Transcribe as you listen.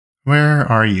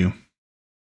Where are you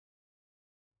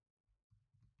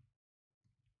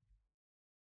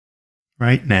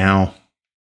right now?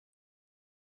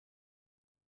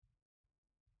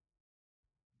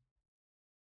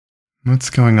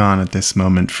 What's going on at this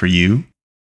moment for you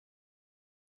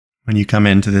when you come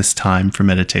into this time for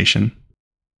meditation?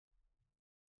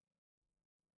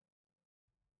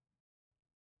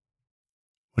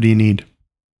 What do you need?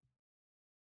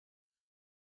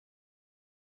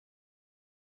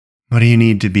 What do you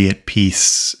need to be at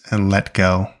peace and let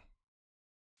go?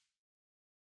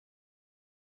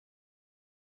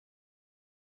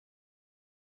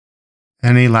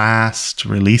 Any last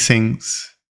releasings?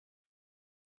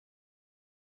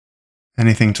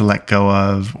 Anything to let go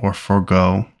of or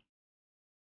forego?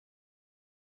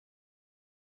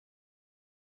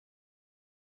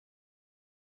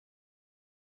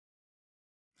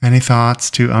 Any thoughts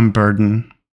to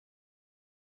unburden?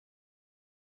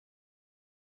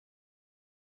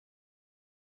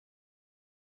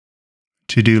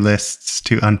 To-do lists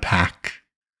to unpack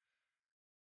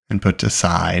and put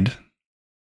aside?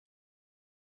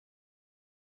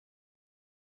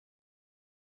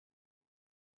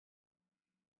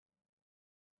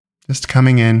 Just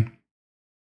coming in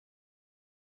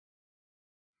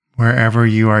wherever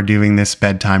you are doing this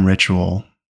bedtime ritual.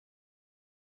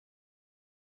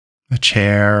 A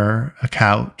chair, a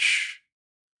couch,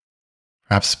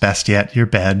 perhaps best yet, your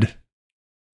bed.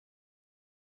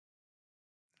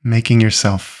 Making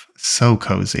yourself so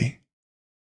cozy.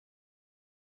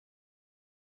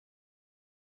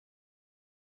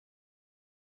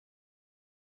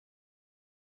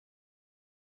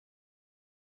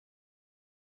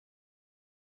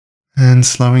 And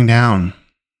slowing down,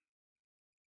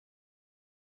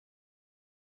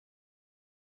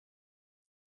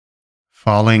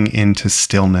 falling into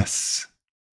stillness,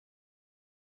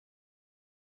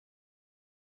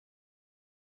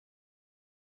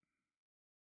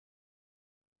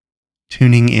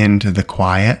 tuning into the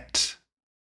quiet,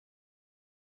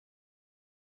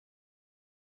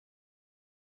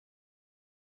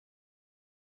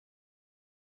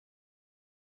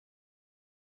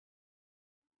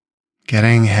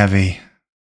 getting heavy,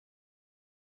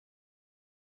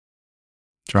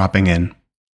 dropping in.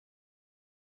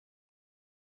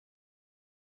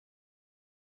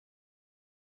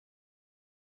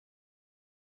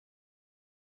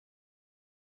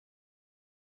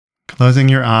 Closing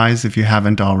your eyes if you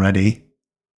haven't already.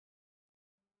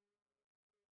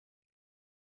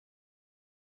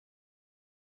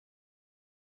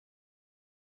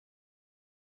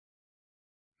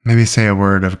 Maybe say a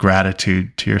word of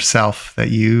gratitude to yourself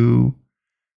that you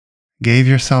gave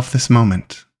yourself this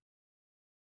moment,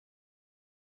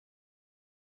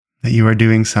 that you are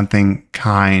doing something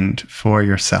kind for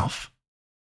yourself.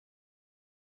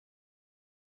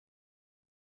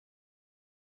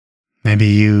 Maybe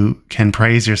you can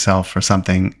praise yourself for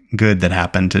something good that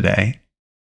happened today.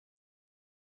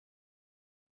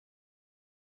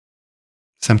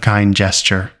 Some kind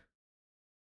gesture,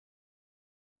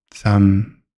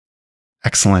 some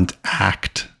excellent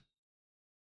act,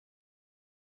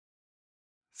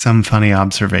 some funny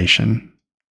observation.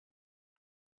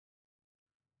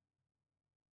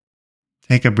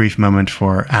 Take a brief moment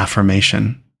for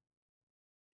affirmation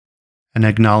and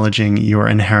acknowledging your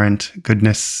inherent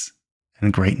goodness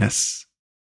and greatness.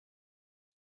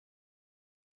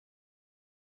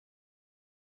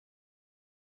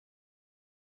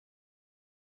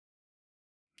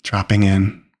 Dropping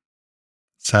in,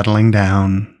 settling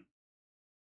down,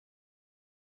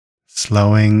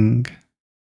 slowing,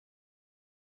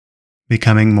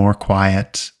 becoming more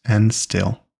quiet and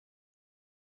still.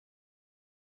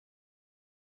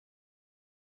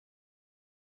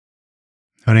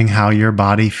 Noting how your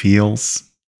body feels,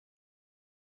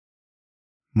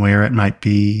 where it might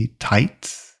be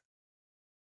tight,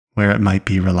 where it might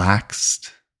be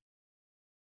relaxed.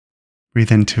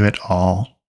 Breathe into it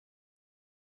all.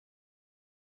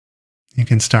 You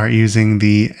can start using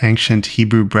the ancient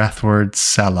Hebrew breath word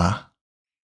Selah.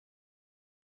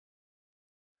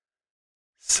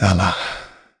 Selah.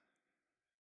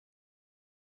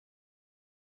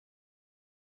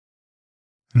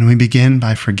 And we begin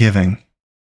by forgiving,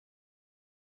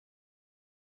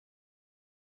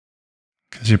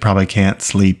 because you probably can't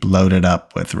sleep loaded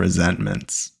up with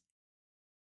resentments.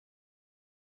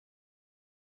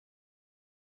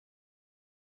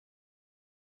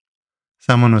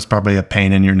 Someone was probably a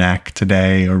pain in your neck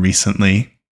today or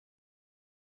recently.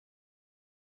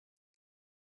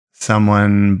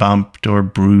 Someone bumped or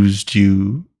bruised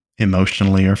you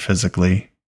emotionally or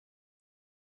physically.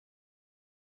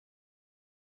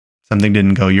 Something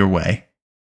didn't go your way.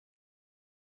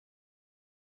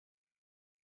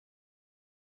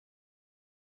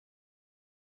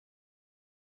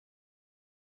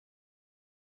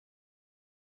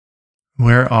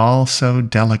 We're all so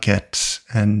delicate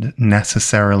and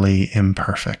necessarily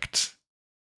imperfect.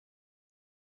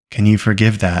 Can you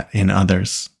forgive that in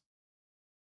others?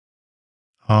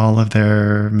 All of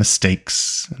their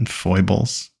mistakes and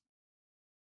foibles.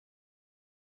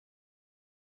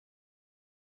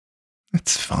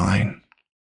 It's fine.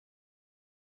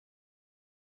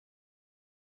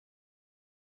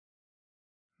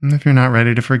 And if you're not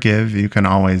ready to forgive, you can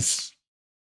always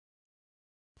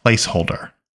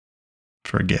placeholder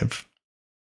forgive.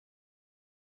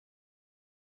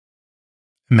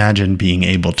 Imagine being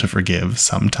able to forgive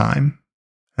sometime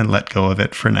and let go of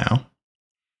it for now.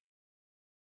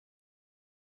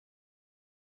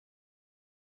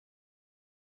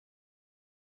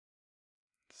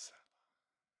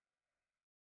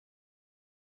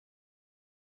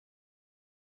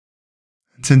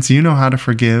 And since you know how to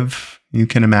forgive, you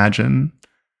can imagine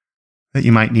that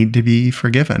you might need to be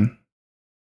forgiven,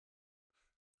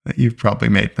 that you've probably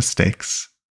made mistakes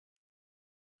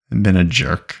and been a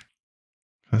jerk,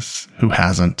 because who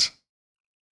hasn't?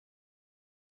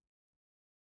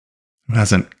 Who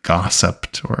hasn't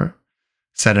gossiped or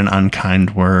said an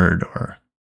unkind word or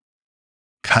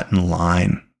cut in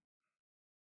line?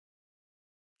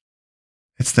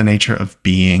 It's the nature of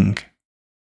being.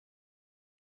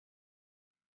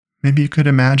 Maybe you could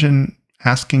imagine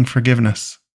asking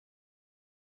forgiveness.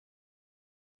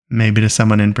 Maybe to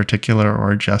someone in particular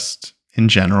or just in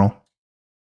general.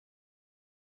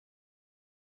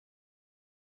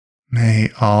 May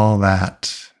all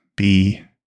that be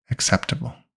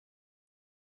acceptable.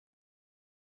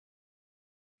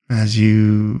 As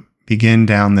you begin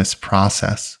down this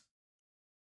process,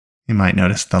 you might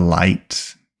notice the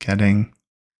light getting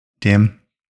dim.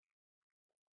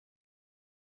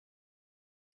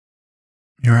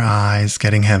 Your eyes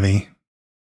getting heavy.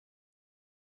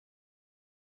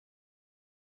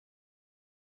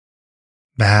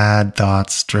 Bad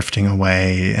thoughts drifting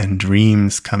away and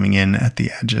dreams coming in at the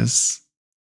edges.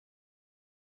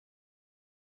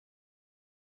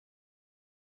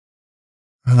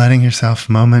 Letting yourself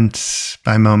moment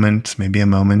by moment, maybe a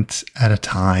moment at a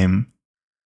time,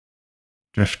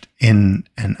 drift in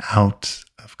and out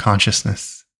of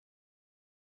consciousness,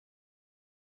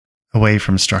 away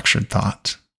from structured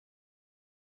thought.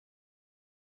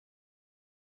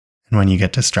 And when you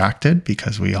get distracted,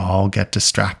 because we all get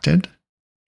distracted,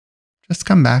 just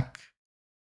come back.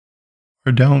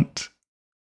 Or don't.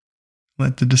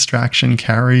 Let the distraction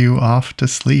carry you off to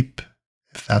sleep,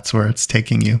 if that's where it's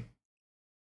taking you.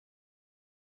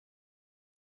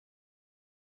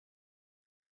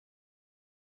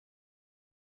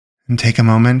 And take a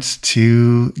moment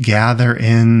to gather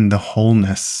in the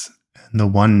wholeness and the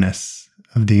oneness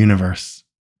of the universe.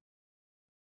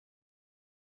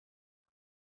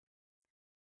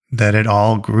 That it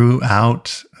all grew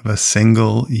out of a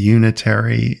single,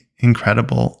 unitary,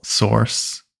 incredible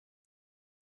source.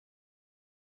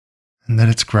 And that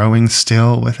it's growing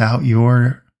still without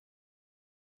your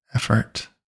effort.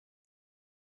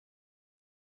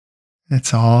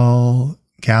 It's all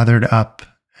gathered up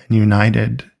and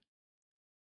united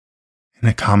in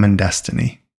a common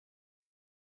destiny.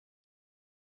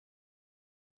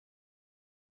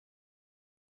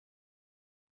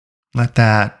 Let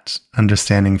that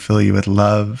understanding fill you with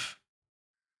love,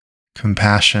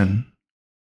 compassion,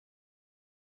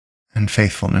 and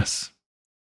faithfulness.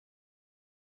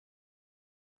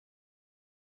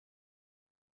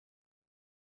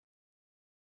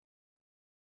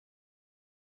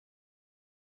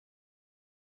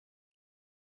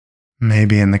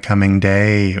 Maybe in the coming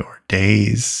day or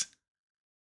days,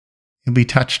 you'll be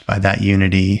touched by that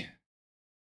unity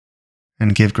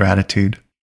and give gratitude.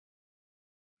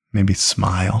 Maybe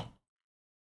smile.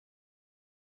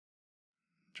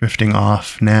 Drifting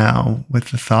off now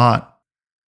with the thought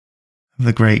of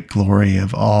the great glory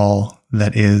of all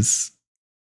that is,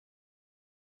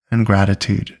 and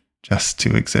gratitude just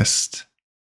to exist.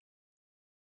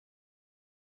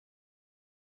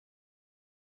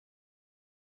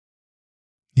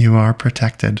 You are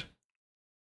protected.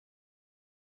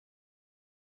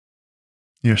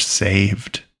 You're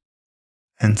saved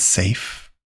and safe.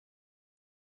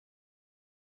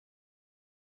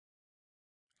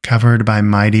 Covered by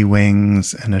mighty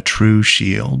wings and a true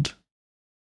shield.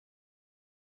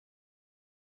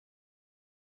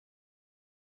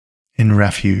 In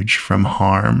refuge from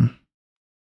harm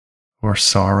or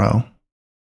sorrow.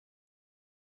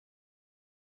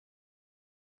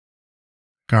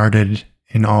 Guarded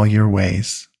in all your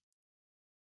ways.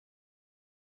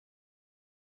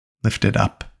 Lifted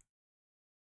up.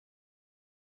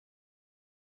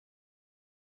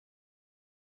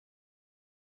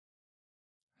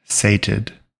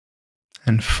 Sated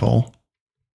and full.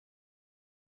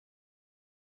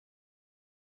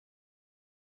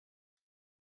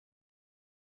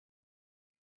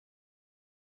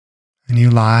 And you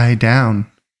lie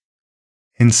down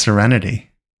in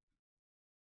serenity.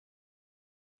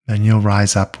 Then you'll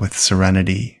rise up with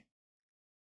serenity,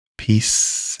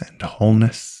 peace and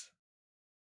wholeness,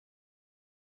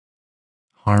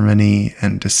 harmony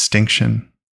and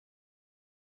distinction,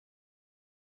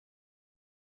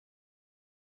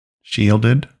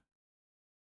 shielded,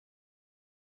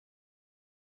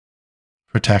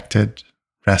 protected,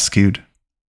 rescued,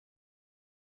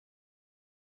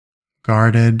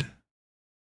 guarded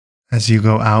as you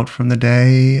go out from the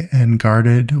day, and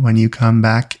guarded when you come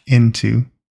back into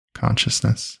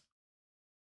consciousness.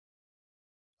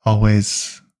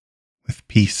 Always with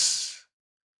peace,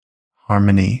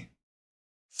 harmony,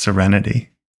 serenity.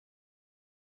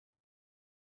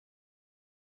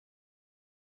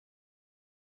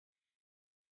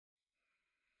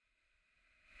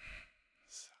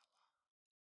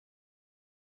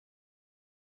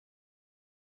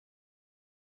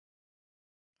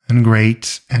 And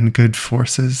great and good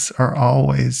forces are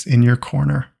always in your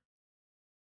corner,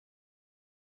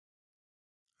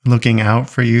 looking out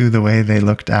for you the way they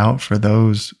looked out for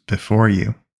those before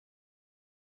you.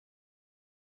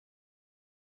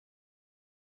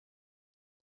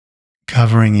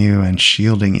 Covering you and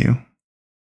shielding you.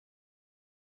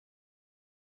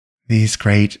 These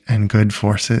great and good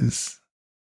forces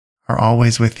are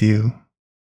always with you,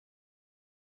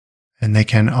 and they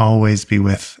can always be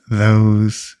with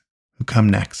those who come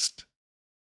next.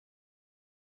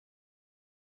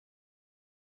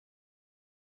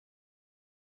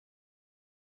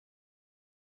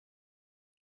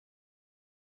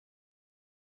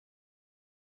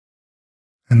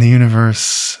 And the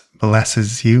universe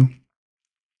blesses you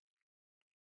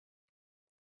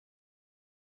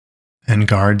and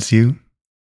guards you.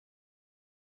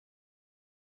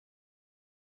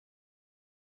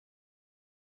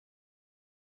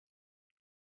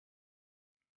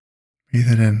 Breathe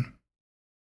it in.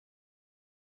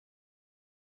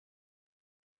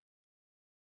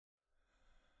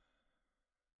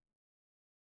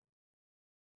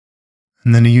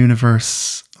 And then the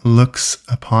universe looks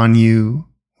upon you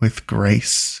with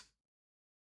grace.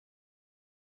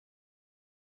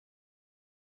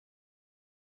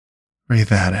 Breathe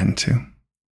that in too.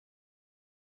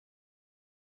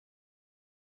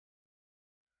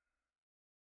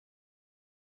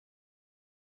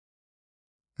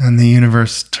 And the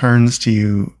universe turns to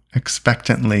you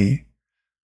expectantly,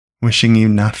 wishing you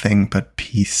nothing but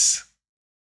peace.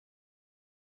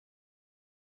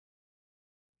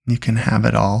 You can have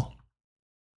it all.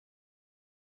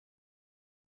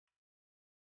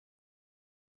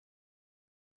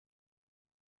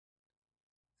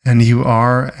 And you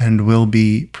are and will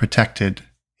be protected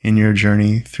in your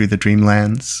journey through the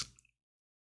dreamlands.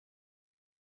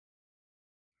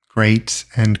 Great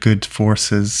and good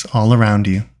forces all around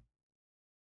you.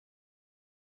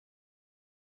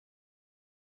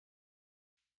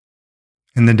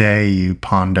 In the day, you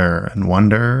ponder and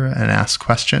wonder and ask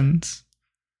questions.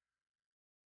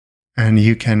 And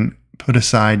you can put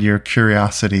aside your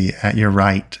curiosity at your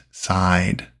right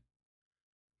side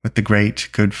with the great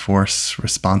good force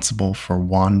responsible for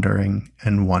wandering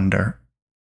and wonder.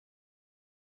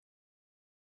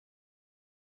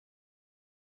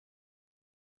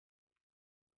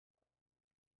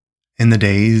 In the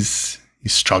days, you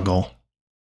struggle,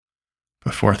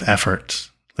 put forth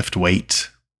effort, lift weight,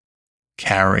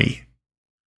 carry.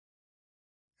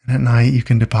 And at night, you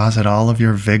can deposit all of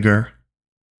your vigor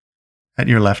at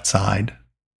your left side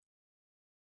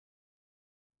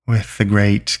with the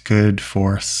great good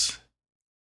force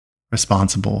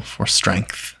responsible for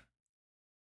strength.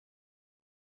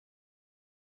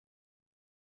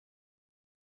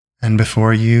 And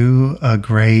before you, a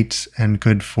great and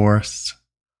good force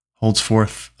holds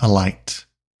forth a light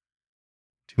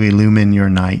to illumine your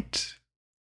night.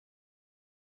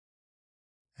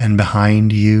 And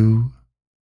behind you,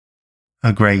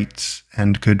 a great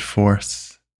and good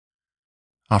force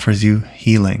offers you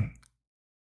healing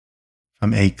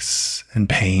from aches and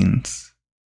pains,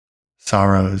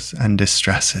 sorrows and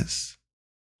distresses,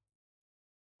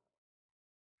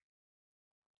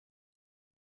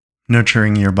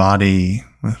 nurturing your body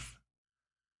with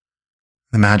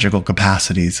the magical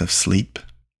capacities of sleep.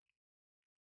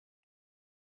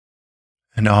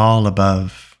 And all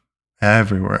above,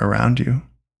 everywhere around you,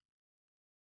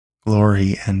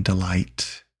 glory and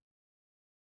delight.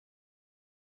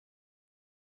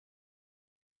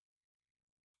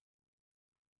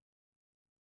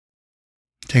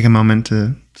 Take a moment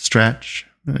to stretch,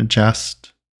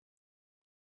 adjust,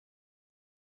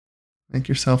 Make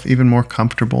yourself even more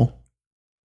comfortable.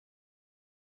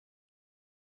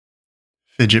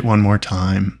 Fidget one more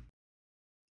time.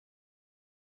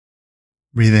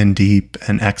 Breathe in deep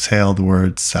and exhale the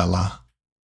word Selah.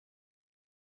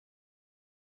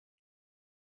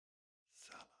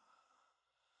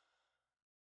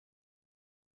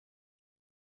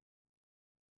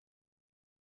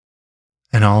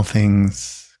 And all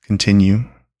things continue.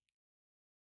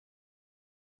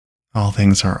 All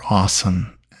things are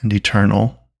awesome and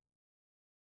eternal.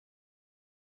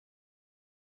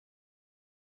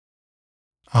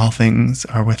 All things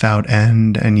are without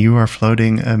end, and you are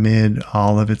floating amid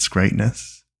all of its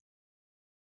greatness.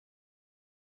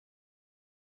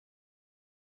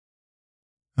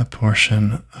 A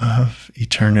portion of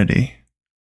eternity.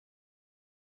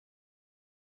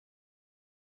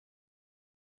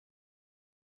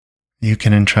 You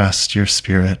can entrust your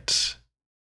spirit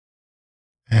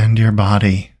and your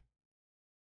body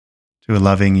to a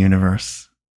loving universe,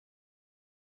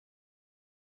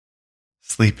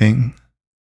 sleeping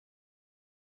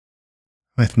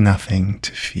with nothing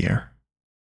to fear.